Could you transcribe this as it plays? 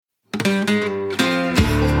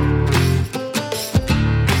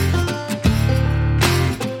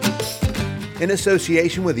In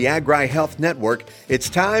association with the Agri Health Network,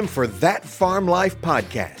 it's time for That Farm Life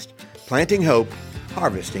podcast, planting hope,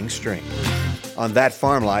 harvesting strength. On That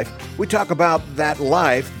Farm Life, we talk about that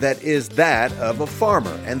life that is that of a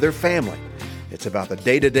farmer and their family. It's about the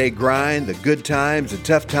day-to-day grind, the good times, the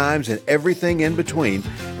tough times, and everything in between,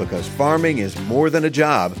 because farming is more than a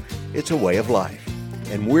job, it's a way of life.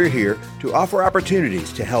 And we're here to offer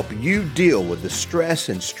opportunities to help you deal with the stress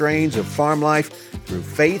and strains of farm life through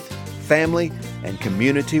faith, family, and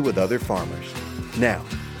community with other farmers. Now,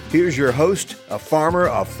 here's your host, a farmer,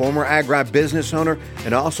 a former agribusiness owner,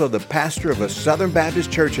 and also the pastor of a Southern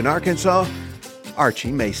Baptist church in Arkansas,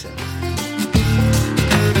 Archie Mason.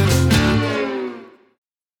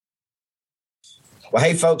 Well,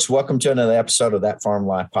 hey, folks, welcome to another episode of That Farm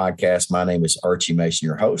Life podcast. My name is Archie Mason,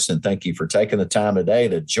 your host, and thank you for taking the time today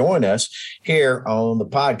to join us here on the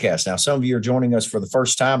podcast. Now, some of you are joining us for the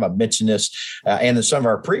first time. I've mentioned this and in some of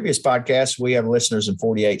our previous podcasts. We have listeners in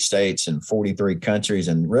 48 states and 43 countries,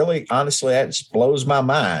 and really, honestly, that just blows my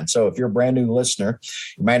mind. So if you're a brand new listener,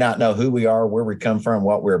 you may not know who we are, where we come from,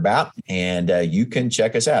 what we're about, and you can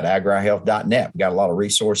check us out, agrihealth.net. We've got a lot of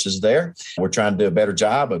resources there. We're trying to do a better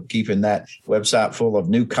job of keeping that website full of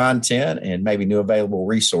new content and maybe new available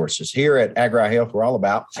resources. Here at Agri Health, we're all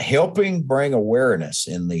about helping bring awareness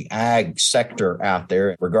in the ag sector out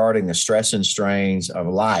there regarding the stress and strains of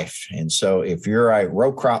life. And so if you're a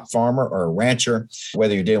row crop farmer or a rancher,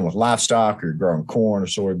 whether you're dealing with livestock or you're growing corn or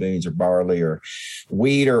soybeans or barley or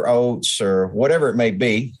wheat or oats or whatever it may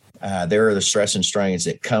be, there are the stress and strains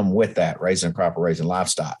that come with that, raising a crop or raising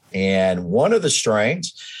livestock. And one of the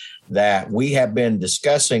strains that we have been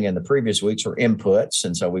discussing in the previous weeks are inputs.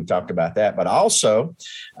 And so we've talked about that. But also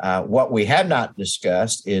what we have not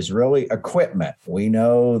discussed is really equipment. We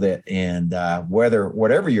know that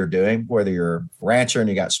whatever you're doing, whether you're a rancher and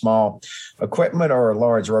you got small equipment or a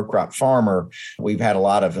large row crop farmer, we've had a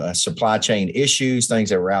lot of supply chain issues, things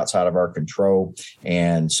that were outside of our control.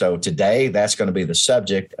 And so today, that's going to be the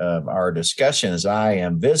subject of our discussion as I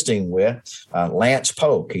am visiting with Lance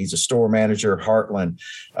Polk. He's a store manager, Heartland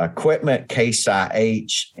Equipment, Case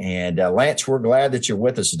IH. And Lance, we're glad that you're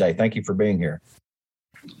with us today. Thank you for being here.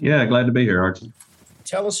 Yeah, glad to be here, Archie.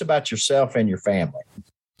 Tell us about yourself and your family.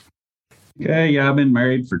 Okay, yeah, I've been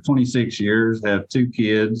married for 26 years, have 2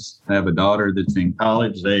 kids, I have a daughter that's in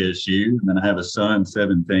college at ASU, and then I have a son,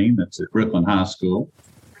 17, that's at Brooklyn High School.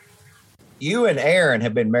 You and Aaron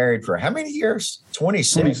have been married for how many years?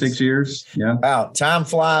 26? 26 years, yeah. Wow, time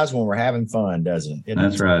flies when we're having fun, doesn't it?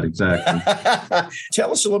 That's right, exactly.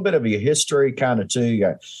 Tell us a little bit of your history, kind of, too. You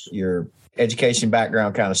got your education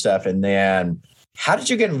background kind of stuff, and then how did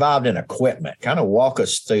you get involved in equipment? Kind of walk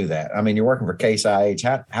us through that. I mean, you're working for Case IH.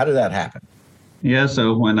 How did that happen? Yeah,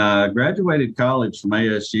 so when I graduated college from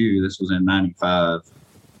ASU, this was in 95,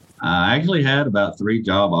 I actually had about 3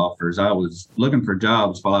 job offers. I was looking for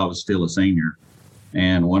jobs while I was still a senior.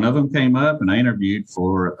 And one of them came up, and I interviewed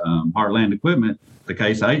for Heartland Equipment, the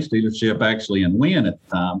Case IH dealership, actually in Wynn at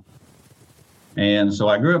the time. And so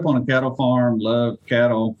I grew up on a cattle farm, loved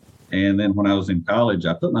cattle. And then when I was in college,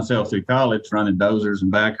 I put myself through college running dozers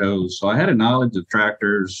and backhoes. So I had a knowledge of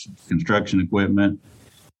tractors, construction equipment.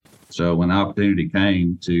 So when the opportunity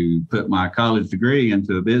came to put my college degree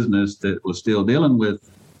into a business that was still dealing with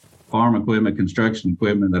farm equipment, construction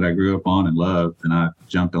equipment that I grew up on and loved, and I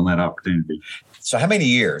jumped on that opportunity. So how many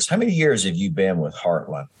years have you been with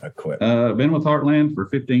Heartland Equipment? I've been with Heartland for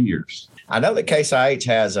 15 years. I know that Case IH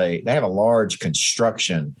they have a large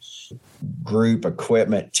construction group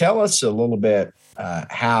equipment. Tell us a little bit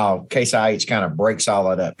how Case IH kind of breaks all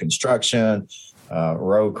that up, construction,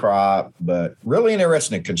 row crop, but really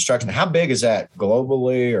interested in construction. How big is that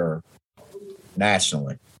globally or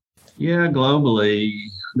nationally? Yeah, globally,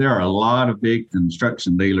 there are a lot of big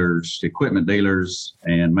construction dealers, equipment dealers,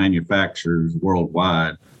 and manufacturers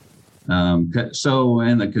worldwide. So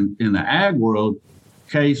in the ag world,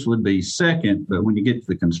 Case would be second, but when you get to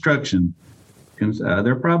the construction,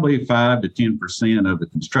 they're probably 5 to 10% of the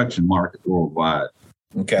construction market worldwide.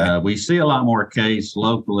 Okay. We see a lot more Case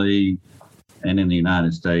locally and in the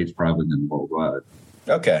United States probably than worldwide.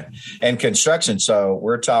 Okay. And construction, so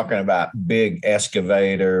we're talking about big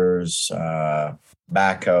excavators,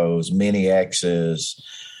 backhoes, mini X's.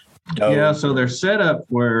 Yeah, so they're set up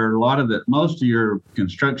where most of your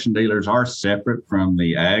construction dealers are separate from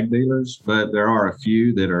the ag dealers, but there are a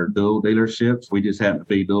few that are dual dealerships. We just happen to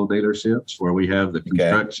be dual dealerships where we have the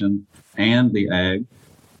construction and the ag.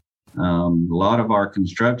 A lot of our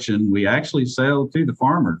construction, we actually sell to the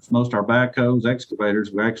farmers. Most of our backhoes,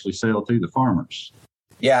 excavators, we actually sell to the farmers.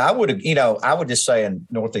 Yeah, I would just say in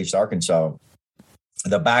Northeast Arkansas,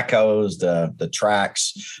 the backhoes, the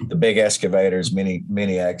tracks, the big excavators,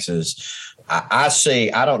 mini X's. I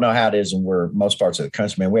don't know how it is in where most parts of the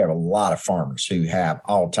country, man, we have a lot of farmers who have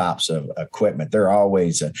all types of equipment. They're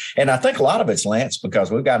always, and I think a lot of it's, Lance,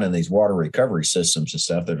 because we've gotten in these water recovery systems and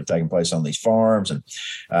stuff that are taking place on these farms, and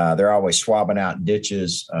they're always swabbing out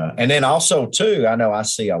ditches. And then also, too, I know I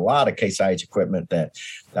see a lot of Case IH equipment that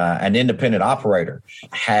an independent operator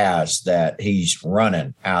has that he's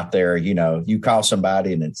running out there. You call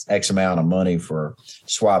somebody and it's X amount of money for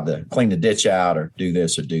clean the ditch out or do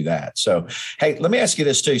this or do that. So, hey, let me ask you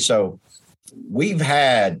this too. So we've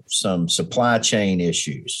had some supply chain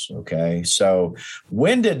issues. Okay. So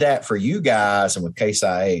when did that for you guys and with Case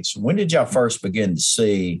IH, when did y'all first begin to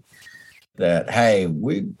see that, hey,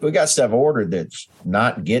 we got stuff ordered that's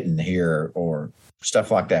not getting here or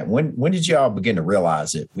stuff like that? When did y'all begin to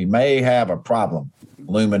realize it? We may have a problem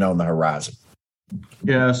looming on the horizon.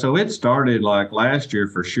 Yeah, so it started like last year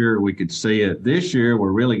for sure. We could see it. This year,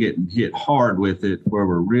 we're really getting hit hard with it, where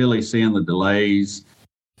we're really seeing the delays,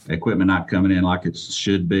 equipment not coming in like it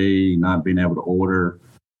should be, not being able to order.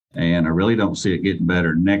 And I really don't see it getting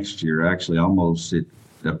better next year. Actually, almost it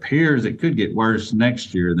appears it could get worse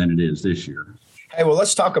next year than it is this year. Hey, well,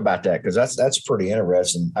 let's talk about that because that's pretty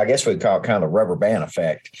interesting. I guess we call it kind of the rubber band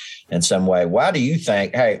effect in some way. Why do you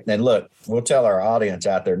think, hey, and look, we'll tell our audience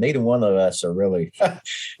out there, neither one of us are really,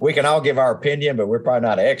 we can all give our opinion, but we're probably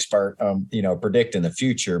not an expert on, predicting the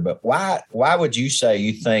future. But why would you say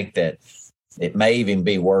you think that it may even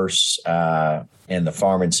be worse in the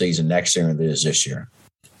farming season next year than it is this year?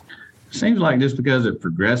 Seems like just because it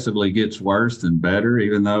progressively gets worse than better,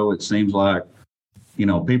 even though it seems like,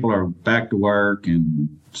 people are back to work and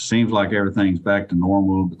seems like everything's back to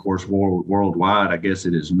normal. Of course, worldwide, I guess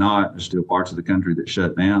it is not. There's still parts of the country that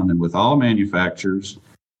shut down. And with all manufacturers,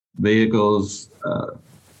 vehicles,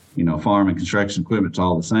 farm and construction equipment, it's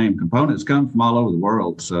all the same. Components come from all over the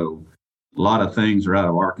world. So a lot of things are out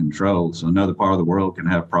of our control. So another part of the world can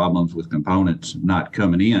have problems with components not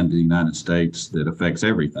coming into the United States that affects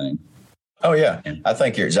everything. Oh, yeah. I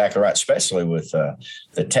think you're exactly right, especially with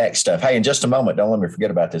the tech stuff. Hey, in just a moment, don't let me forget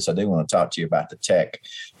about this. I do want to talk to you about the tech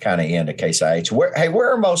kind of end of Case IH.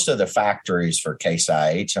 Where are most of the factories for Case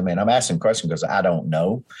IH? I mean, I'm asking questions because I don't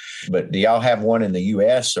know, but do y'all have one in the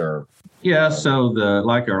U.S. or? Yeah, so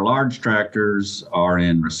our large tractors are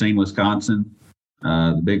in Racine, Wisconsin.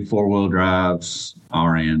 The big four-wheel drives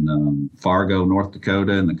are in Fargo, North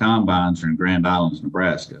Dakota, and the combines are in Grand Islands,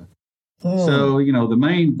 Nebraska. So, the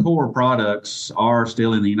main core products are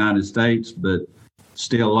still in the United States, but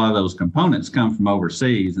still a lot of those components come from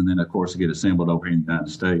overseas. And then, of course, get assembled over here in the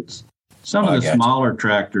United States. Some of the smaller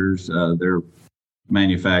tractors, they're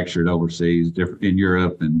manufactured overseas, in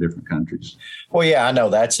Europe and different countries. Well, yeah, I know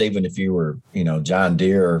that's even if you were, John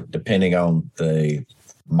Deere, depending on the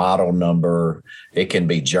model number, it can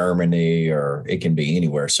be Germany or it can be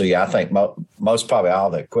anywhere. So, yeah, I think most probably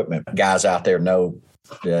all the equipment guys out there know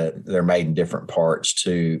they're made in different parts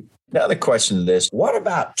too. Another question to this, what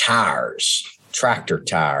about tires, tractor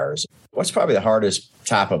tires? What's probably the hardest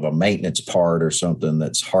type of a maintenance part or something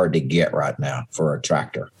that's hard to get right now for a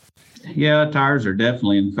tractor? Yeah, tires are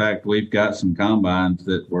definitely. In fact, we've got some combines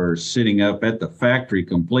that were sitting up at the factory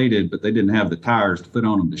completed, but they didn't have the tires to put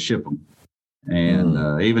on them to ship them.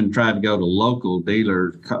 And even tried to go to local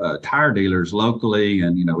dealers, tire dealers locally,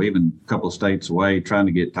 and, even a couple of states away trying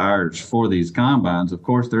to get tires for these combines. Of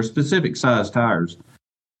course, they're specific size tires,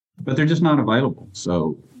 but they're just not available.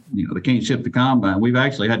 So, they can't ship the combine. We've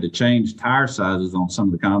actually had to change tire sizes on some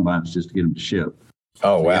of the combines just to get them to ship.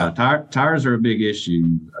 Oh, wow. So, yeah, tires are a big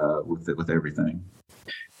issue with everything.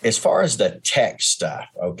 As far as the tech stuff,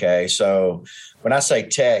 okay, so when I say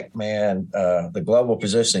tech, man, the global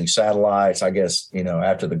positioning satellites, I guess,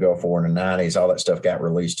 after the Gulf War in the 90s, all that stuff got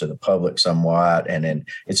released to the public somewhat, and then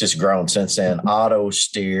it's just grown since then. Auto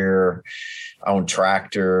steer on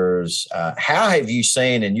tractors. How have you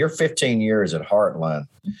seen, in your 15 years at Heartland,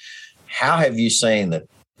 how have you seen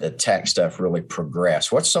the tech stuff really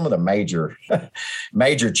progress? What's some of the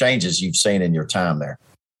major changes you've seen in your time there?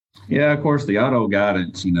 Yeah, of course, the auto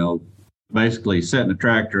guidance, basically setting the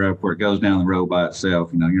tractor up where it goes down the road by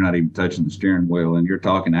itself. You're not even touching the steering wheel, and you're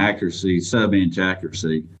talking accuracy, sub-inch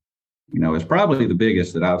accuracy. It's probably the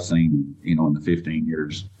biggest that I've seen, in the 15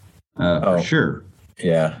 years, for sure.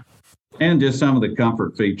 Yeah. And just some of the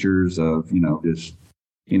comfort features of, now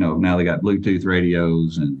they got Bluetooth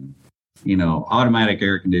radios and, automatic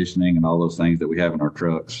air conditioning and all those things that we have in our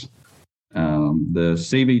trucks. The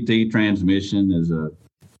CVT transmission is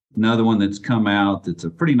another one that's come out that's a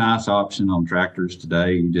pretty nice option on tractors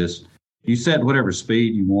today. You set whatever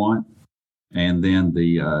speed you want, and then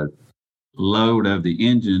the load of the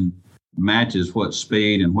engine matches what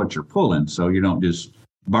speed and what you're pulling. So you don't just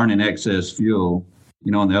burning excess fuel.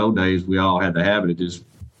 In the old days, we all had the habit of just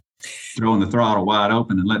throwing the throttle wide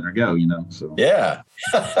open and letting her go, So yeah.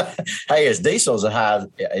 Hey, as diesel's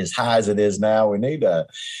as high as it is now, we need a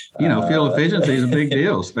fuel efficiency is a big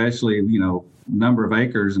deal, especially number of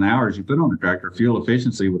acres and hours you put on the tractor. Fuel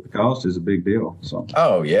efficiency with the cost is a big deal. So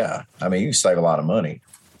oh yeah, I mean, you can save a lot of money.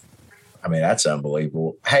 I mean, that's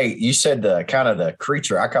unbelievable. Hey, you said kind of the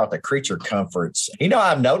creature, I call it the creature comforts.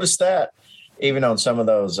 I've noticed that even on some of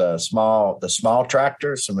those small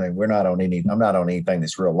tractors. I mean, I'm not on anything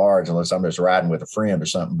that's real large unless I'm just riding with a friend or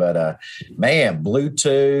something. But man,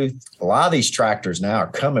 Bluetooth, a lot of these tractors now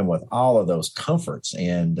are coming with all of those comforts.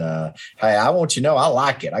 And hey, I want you to know, I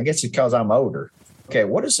like it. I guess it's because I'm older. Okay,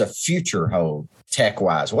 what does the future hold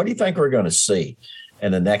tech-wise? What do you think we're going to see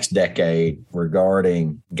in the next decade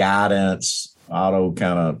regarding guidance, auto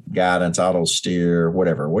steer,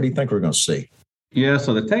 whatever? What do you think we're going to see? Yeah,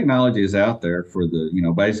 so the technology is out there for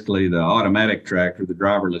basically the automatic tractor, the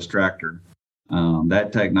driverless tractor.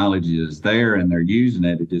 That technology is there and they're using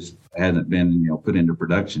it. It just hasn't been, put into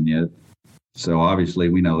production yet. So obviously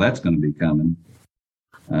we know that's going to be coming.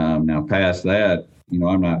 Now past that,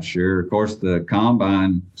 I'm not sure. Of course, the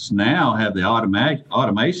combines now have the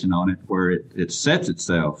automation on it where it sets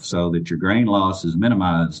itself so that your grain loss is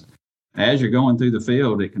minimized. As you're going through the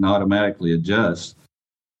field, it can automatically adjust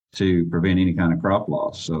to prevent any kind of crop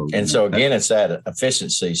loss. So again, it's that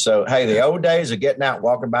efficiency. So, hey, the old days of getting out,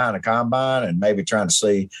 walking by in a combine and maybe trying to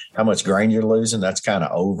see how much grain you're losing, that's kind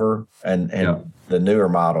of over. And the newer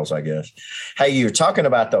models, I guess. Hey, you're talking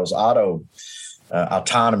about those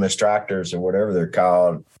autonomous tractors or whatever they're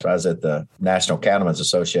called. I was at the National Cattlemen's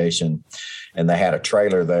Association and they had a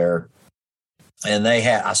trailer there. And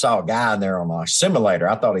I saw a guy in there on a simulator.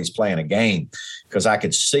 I thought he was playing a game because I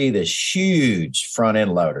could see this huge front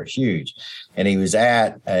end loader, huge. And he was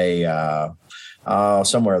at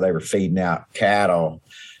somewhere they were feeding out cattle.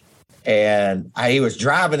 And he was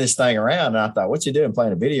driving this thing around. And I thought, what's he doing,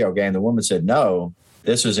 playing a video game? The woman said, no,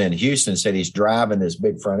 this was in Houston, said he's driving this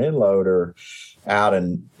big front end loader out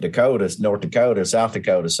in North Dakota, South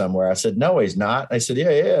Dakota somewhere. I said, no, he's not. They said, yeah,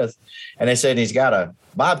 he is. And they said, he's got a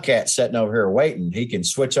Bobcat sitting over here waiting. He can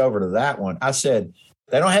switch over to that one. I said,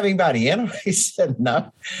 they don't have anybody in them? He said,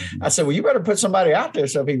 no. I said, well, you better put somebody out there.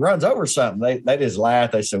 So if he runs over something, they just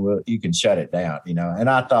laughed. They said, well, you can shut it down, And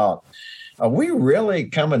I thought, are we really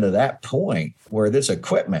coming to that point where this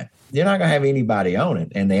equipment, you're not going to have anybody on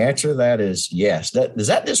it? And the answer to that is yes. Does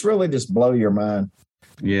that just really just blow your mind?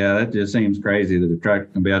 Yeah, that just seems crazy that a tractor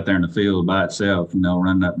can be out there in the field by itself,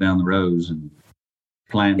 running up down the rows and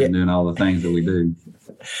planting and doing all the things that we do.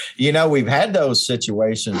 We've had those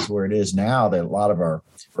situations where it is now that a lot of our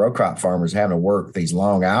row crop farmers having to work these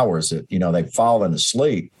long hours that, they've fallen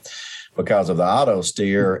asleep because of the auto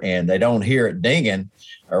steer and they don't hear it dinging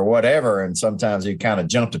or whatever. And sometimes you kind of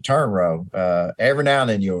jump to turn row. Every now and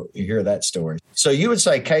then you hear that story. So you would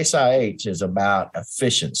say Case IH is about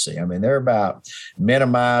efficiency. I mean, they're about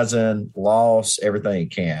minimizing loss, everything you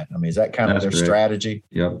can. I mean, is that kind of their strategy?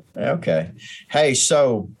 Yep. Okay. Hey,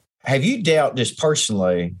 so have you dealt just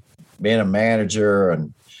personally being a manager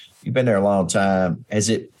and you've been there a long time? Has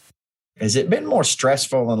it been more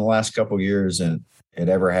stressful in the last couple of years than it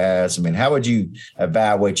ever has? I mean, how would you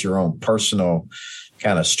evaluate your own personal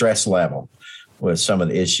kind of stress level with some of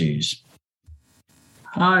the issues?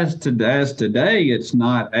 As today, it's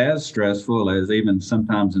not as stressful as even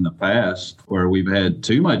sometimes in the past where we've had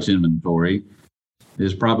too much inventory.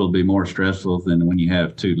 It's probably more stressful than when you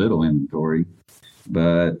have too little inventory.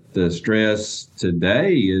 But the stress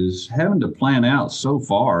today is having to plan out so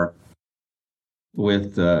far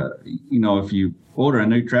with, if you order a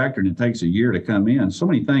new tractor and it takes a year to come in, so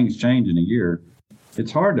many things change in a year.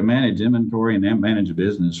 It's hard to manage inventory and then manage a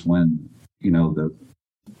business when, the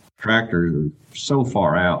tractors are so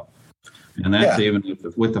far out. And that's even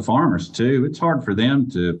with the farmers too. It's hard for them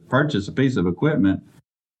to purchase a piece of equipment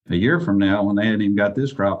a year from now when they hadn't even got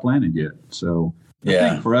this crop planted yet. So I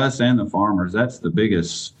think for us and the farmers, that's the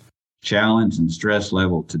biggest challenge and stress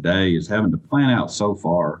level today is having to plan out so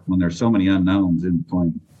far when there's so many unknowns in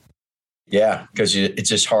between. Yeah, because it's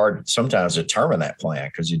just hard sometimes to determine that plan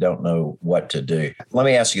because you don't know what to do. Let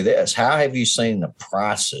me ask you this. How have you seen the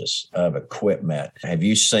prices of equipment? Have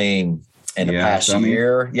you seen in the past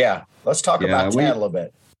year? Yeah, let's talk about that a little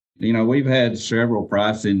bit. We've had several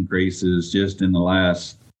price increases just in the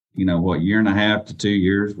last, year and a half to 2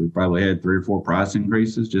 years. We probably had 3 or 4 price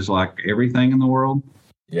increases, just like everything in the world.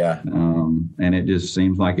 Yeah. And it just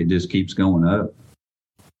seems like it just keeps going up.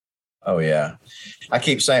 Oh, yeah. I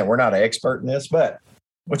keep saying we're not an expert in this, but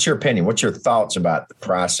What's your opinion? What's your thoughts about the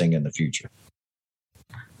pricing in the future?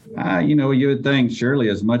 You would think surely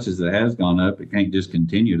as much as it has gone up, it can't just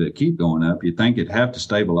continue to keep going up. You'd think it'd have to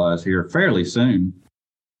stabilize here fairly soon.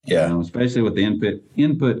 Yeah. Especially with the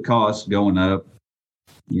input costs going up.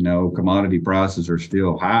 Commodity prices are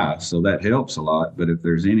still high, so that helps a lot. But if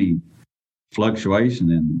there's any fluctuation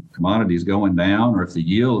in commodities going down, or if the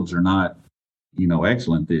yields are not,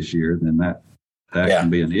 excellent this year, then that can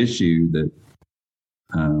be an issue that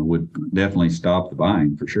would definitely stop the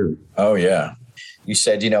buying for sure. Oh, yeah. You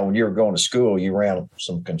said, when you were going to school, you ran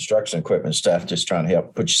some construction equipment stuff, just trying to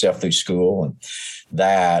help put yourself through school and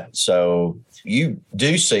that. So you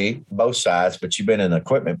do see both sides, but you've been in the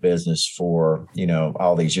equipment business for,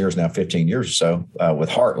 all these years now, 15 years or so, with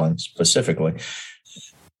Heartland specifically.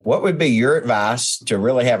 What would be your advice to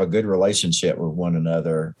really have a good relationship with one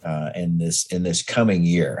another in this coming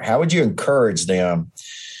year? How would you encourage them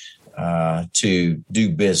to do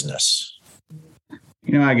business?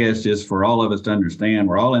 I guess just for all of us to understand,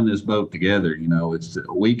 we're all in this boat together.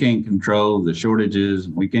 We can't control the shortages,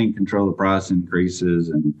 we can't control the price increases,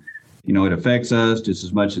 and it affects us just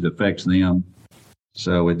as much as it affects them.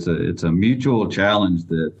 So it's a mutual challenge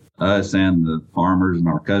that us and the farmers and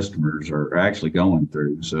our customers are actually going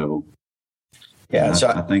through. So yeah,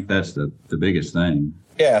 I think that's the biggest thing.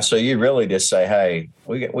 Yeah, so you really just say, hey,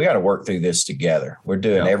 we got to work through this together. We're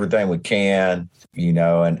doing everything we can,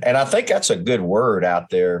 and I think that's a good word out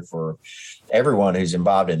there for everyone who's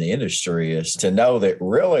involved in the industry, is to know that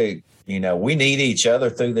really, we need each other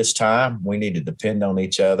through this time. We need to depend on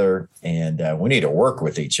each other, and we need to work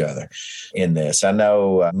with each other in this. I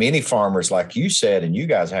know many farmers, like you said, and you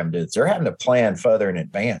guys haven't done, they're having to plan further in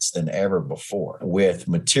advance than ever before with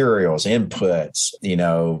materials, inputs.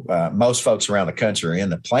 Most folks around the country are in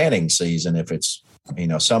the planting season. If it's,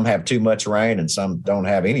 some have too much rain and some don't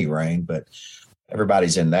have any rain, but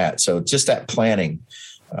everybody's in that. So just that planning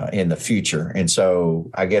in the future. And so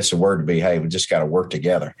I guess the word would be, hey, we just got to work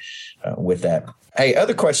together with that. Hey,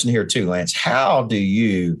 other question here too, Lance. How do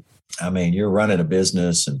you, you're running a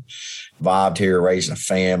business and involved here, raising a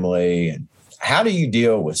family, and how do you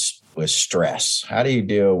deal with stress? How do you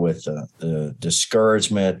deal with the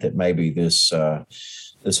discouragement that maybe this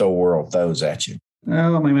whole world throws at you?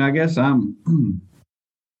 Well, I guess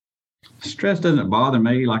stress doesn't bother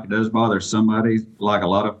me like it does bother somebody. Like a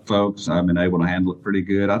lot of folks, I've been able to handle it pretty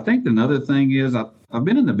good. I think another thing is I've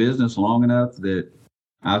been in the business long enough that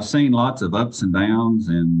I've seen lots of ups and downs.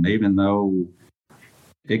 And even though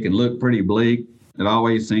it can look pretty bleak, it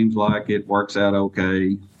always seems like it works out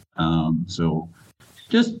okay. So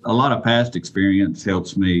just a lot of past experience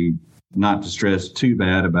helps me not to stress too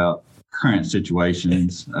bad about current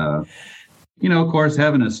situations. Of course,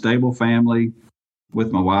 having a stable family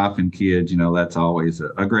with my wife and kids, that's always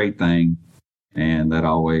a great thing. And that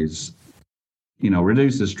always,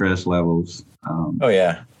 reduces stress levels. Oh,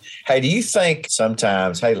 yeah. Hey, do you think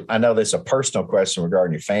sometimes, hey, I know this is a personal question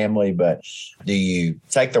regarding your family, but do you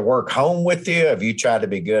take the work home with you? Have you tried to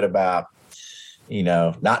be good about,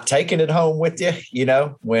 not taking it home with you,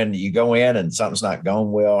 when you go in and something's not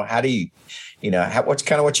going well? How do you,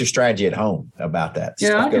 what's your strategy at home about that?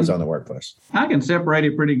 Yeah, Stuff goes on the workplace. I can separate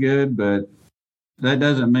it pretty good, but that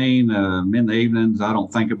doesn't mean in the evenings I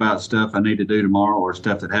don't think about stuff I need to do tomorrow or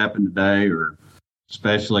stuff that happened today, or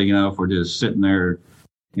especially, if we're just sitting there,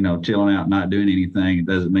 chilling out, not doing anything. It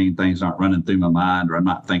doesn't mean things aren't running through my mind, or I'm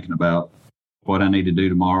not thinking about what I need to do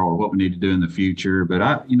tomorrow or what we need to do in the future. But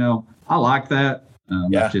I like that.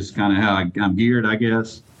 That's just kind of how I'm geared, I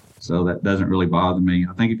guess. So that doesn't really bother me.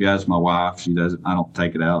 I think if you ask my wife, she doesn't. I don't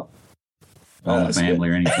take it out on the family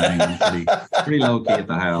or anything. I'm pretty low key at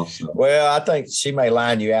the house. So. Well, I think she may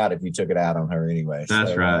line you out if you took it out on her anyway.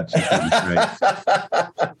 That's right.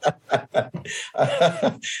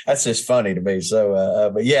 That's just funny to me.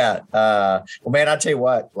 So, but yeah, well, man, I tell you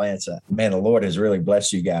what, Lance, man, the Lord has really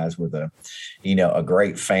blessed you guys with a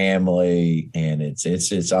great family, and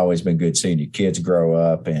it's always been good seeing your kids grow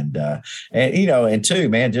up, and too,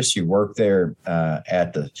 man, just your work there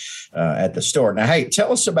at the store. Now, hey,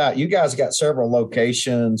 tell us about, you guys got several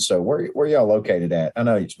locations. So where y'all located at? I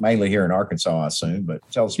know it's mainly here in Arkansas, I assume, but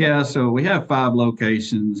tell us. Yeah, so we have 5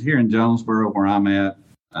 locations here in Jonesboro, where I'm at.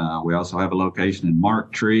 We also have a location in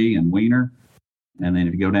Mark Tree and Wiener. And then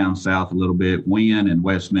if you go down south a little bit, Wynn and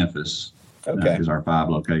West Memphis is our 5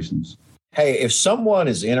 locations. Hey, if someone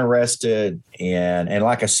is interested in, and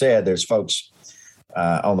like I said, there's folks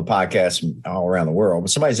on the podcast all around the world,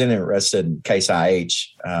 but somebody's interested in Case IH,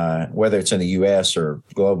 whether it's in the U.S. or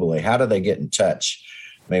globally, how do they get in touch?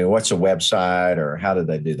 Maybe what's a website, or how do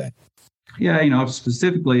they do that? Yeah,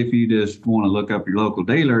 specifically if you just want to look up your local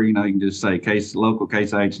dealer, you can just say local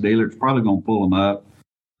Case IH dealer. It's probably going to pull them up.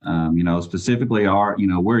 Specifically we're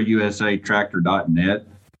usatractor.net.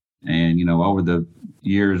 And, over the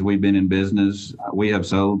years we've been in business, we have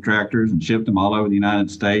sold tractors and shipped them all over the United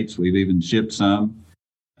States. We've even shipped some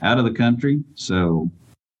out of the country. So,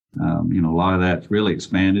 a lot of that's really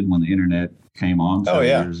expanded when the internet came on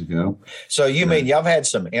years ago. So you mean y'all had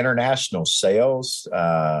some international sales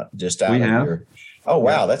just out of your? Oh,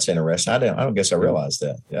 wow. That's interesting. I don't guess I realized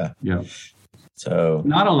that. Yeah. Yeah. So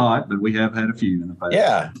not a lot, but we have had a few in the past.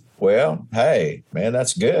 Yeah. Well, hey, man,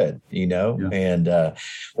 that's good, and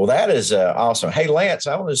well, that is awesome. Hey, Lance,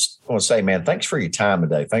 I want to say, man, thanks for your time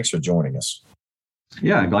today. Thanks for joining us.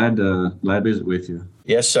 Yeah, glad to visit with you.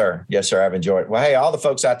 Yes, sir. Yes, sir. I've enjoyed it. Well, hey, all the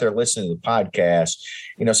folks out there listening to the podcast,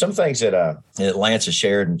 some things that Lance has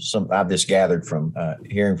shared and some I've just gathered from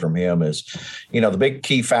hearing from him is, the big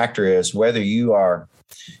key factor is whether you are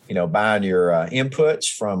buying your inputs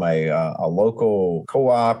from a local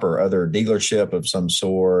co-op or other dealership of some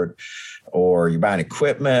sort, or you're buying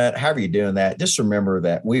equipment, however you're doing that, just remember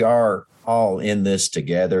that we are all in this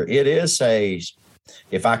together. It is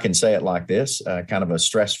if I can say it like this, kind of a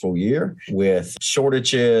stressful year with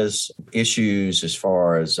shortages, issues as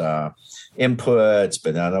far as inputs,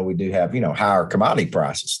 but I know we do have, higher commodity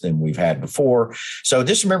prices than we've had before. So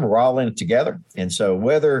just remember, we're all in it together. And so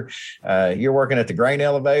whether you're working at the grain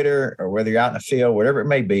elevator or whether you're out in the field, whatever it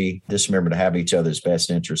may be, just remember to have each other's best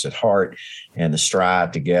interests at heart and to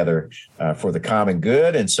strive together for the common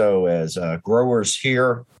good. And so as growers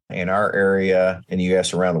here in our area, in the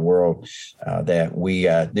U.S., around the world, that we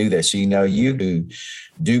do this. You who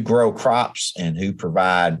do grow crops and who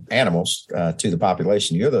provide animals to the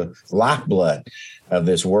population, you're the lifeblood of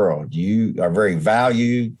this world. You are very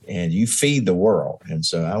valued and you feed the world. And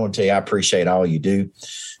so I want to tell you, I appreciate all you do.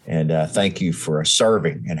 And thank you for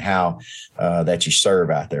serving and how that you serve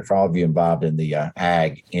out there, for all of you involved in the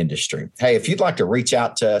ag industry. Hey, if you'd like to reach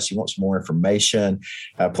out to us, you want some more information,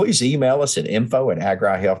 please email us at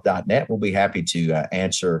info@agrihealth.net. We'll be happy to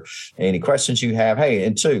answer any questions you have. Hey,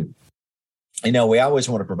 and two, we always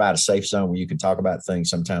want to provide a safe zone where you can talk about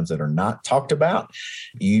things sometimes that are not talked about.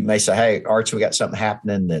 You may say, hey, Archie, we got something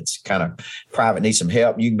happening that's kind of private, needs some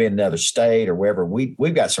help. You can be in another state or wherever.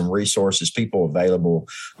 We've got some resources, people available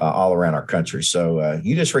all around our country. So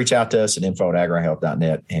you just reach out to us at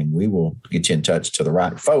info@agrihealth.net and we will get you in touch to the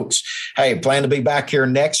right folks. Hey, plan to be back here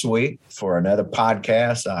next week for another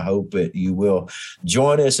podcast. I hope that you will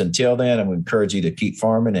join us. Until then, I would encourage you to keep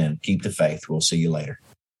farming and keep the faith. We'll see you later.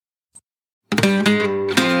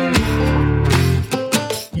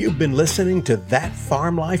 You've been listening to That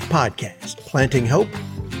Farm Life Podcast, Planting Hope,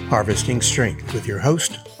 Harvesting Strength, with your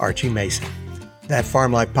host, Archie Mason. That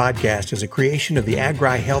Farm Life Podcast is a creation of the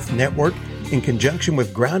Agri-Health Network in conjunction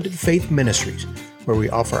with Grounded Faith Ministries, where we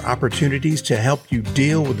offer opportunities to help you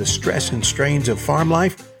deal with the stress and strains of farm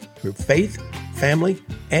life through faith, family,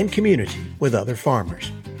 and community with other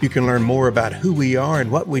farmers. You can learn more about who we are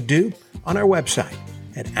and what we do on our website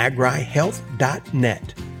at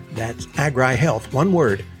agrihealth.net. That's agrihealth, one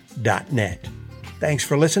word, .net. Thanks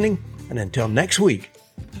for listening, and until next week,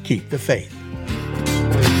 keep the faith.